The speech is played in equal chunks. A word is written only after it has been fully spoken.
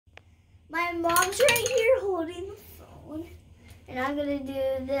My mom's right here holding the phone. And I'm going to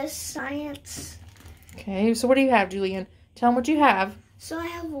do this science. Okay, so what do you have, Julian? Tell them what you have. So I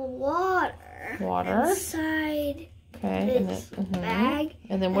have water. Water. Inside this bag.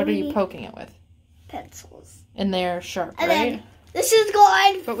 And then what are you poking it with? Pencils. And they're sharp, And right? then this is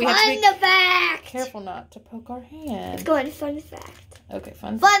going But we fun have to be fact. careful not to poke our hand. It's going fun fact. Okay,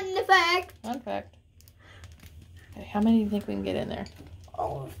 fun fact. Fun fact. Okay, how many do you think we can get in there?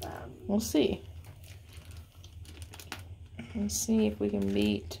 All of them. We'll see. Let's see if we can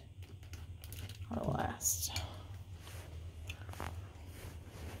beat our last.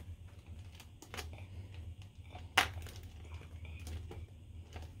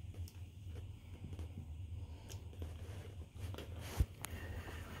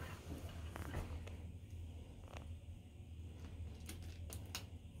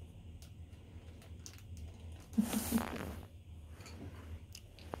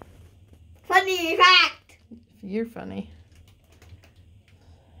 Funny fact. You're funny.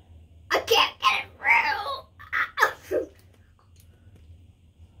 I can't get it through.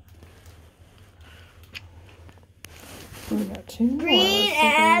 We got two more. Green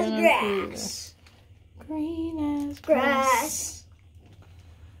as grass. Green as Grass.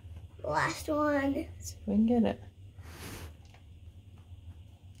 Last one. Let's see if we can get it.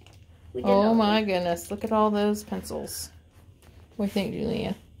 We did Oh it. my goodness. Look at all those pencils. What do you think,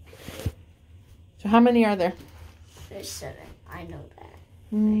 Julian? So how many are there? There's 7. I know that.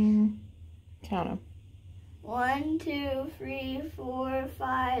 Count them. 1, 2, 3, 4,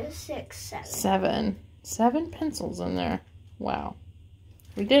 5, 6, 7. 7. 7 pencils in there. Wow.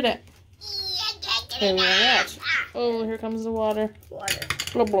 We did it. Okay, we're at. Oh, here comes the water. Water.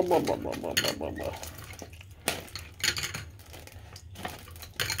 Blah, blah, blah, blah, blah, blah, blah, blah, blah.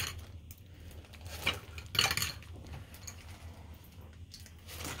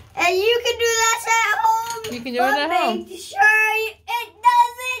 And you can do this at home. You can do it at home. Make sure it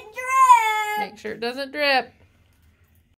doesn't drip. Make sure it doesn't drip.